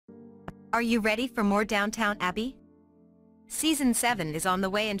Are you ready for more Downton Abbey? Season 7 is on the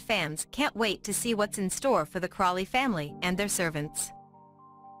way and fans can't wait to see what's in store for the Crawley family and their servants.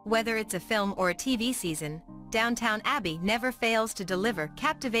 Whether it's a film or a TV season, Downton Abbey never fails to deliver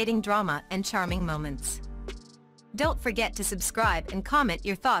captivating drama and charming moments. Don't forget to subscribe and comment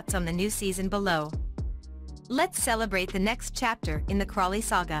your thoughts on the new season below. Let's celebrate the next chapter in the Crawley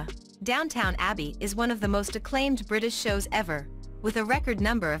saga. Downton Abbey is one of the most acclaimed British shows ever, with a record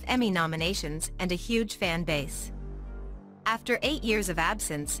number of Emmy nominations and a huge fan base. After 8 years of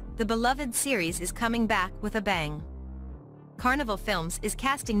absence, the beloved series is coming back with a bang. Carnival Films is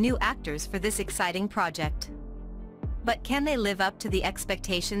casting new actors for this exciting project. But can they live up to the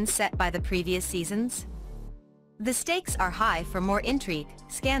expectations set by the previous seasons? The stakes are high for more intrigue,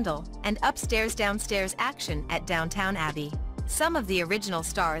 scandal, and upstairs-downstairs action at Downton Abbey. Some of the original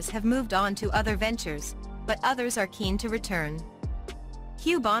stars have moved on to other ventures, but others are keen to return.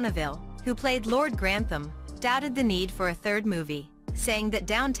 Hugh Bonneville, who played Lord Grantham, doubted the need for a third movie, saying that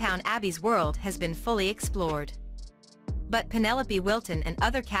Downton Abbey's world has been fully explored. But Penelope Wilton and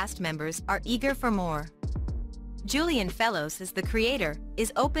other cast members are eager for more. Julian Fellowes, as the creator,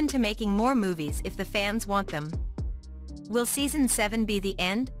 is open to making more movies if the fans want them. Will Season 7 be the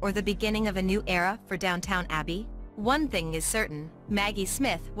end or the beginning of a new era for Downton Abbey? One thing is certain, Maggie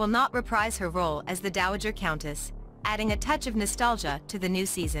Smith will not reprise her role as the Dowager Countess, adding a touch of nostalgia to the new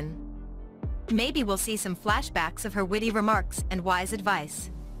season. Maybe we'll see some flashbacks of her witty remarks and wise advice.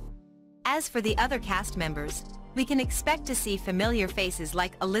 As for the other cast members, we can expect to see familiar faces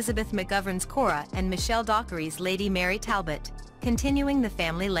like Elizabeth McGovern's Cora and Michelle Dockery's Lady Mary Talbot, continuing the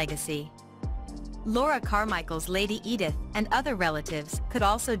family legacy. Laura Carmichael's Lady Edith and other relatives could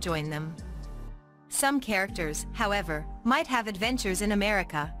also join them. Some characters, however, might have adventures in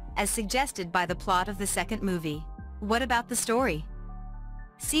America, as suggested by the plot of the second movie. What about the story?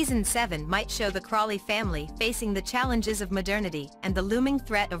 Season 7 might show the Crawley family facing the challenges of modernity and the looming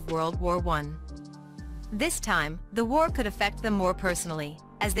threat of World War I. This time, the war could affect them more personally,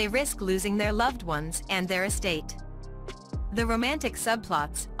 as they risk losing their loved ones and their estate. The romantic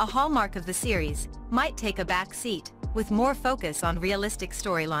subplots, a hallmark of the series, might take a back seat, with more focus on realistic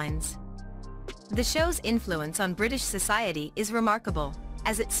storylines. The show's influence on British society is remarkable,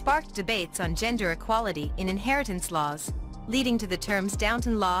 as it sparked debates on gender equality in inheritance laws, leading to the terms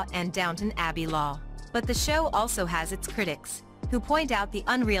Downton Law and Downton Abbey Law. But the show also has its critics, who point out the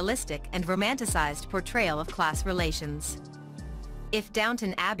unrealistic and romanticized portrayal of class relations. If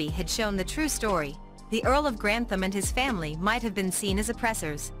Downton Abbey had shown the true story, the Earl of Grantham and his family might have been seen as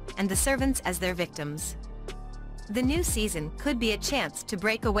oppressors, and the servants as their victims. The new season could be a chance to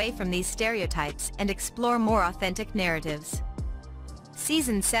break away from these stereotypes and explore more authentic narratives.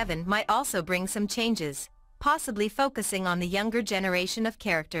 Season 7 might also bring some changes, possibly focusing on the younger generation of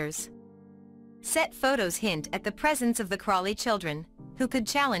characters. Set photos hint at the presence of the Crawley children, who could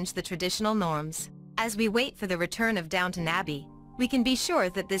challenge the traditional norms. As we wait for the return of Downton Abbey, we can be sure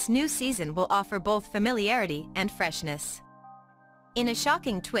that this new season will offer both familiarity and freshness. In a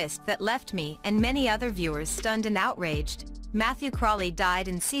shocking twist that left me and many other viewers stunned and outraged, Matthew Crawley died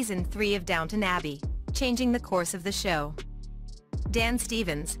in Season 3 of Downton Abbey, changing the course of the show. Dan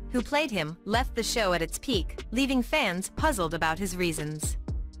Stevens, who played him, left the show at its peak, leaving fans puzzled about his reasons.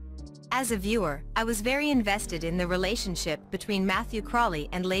 As a viewer, I was very invested in the relationship between Matthew Crawley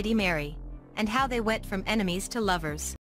and Lady Mary, and how they went from enemies to lovers.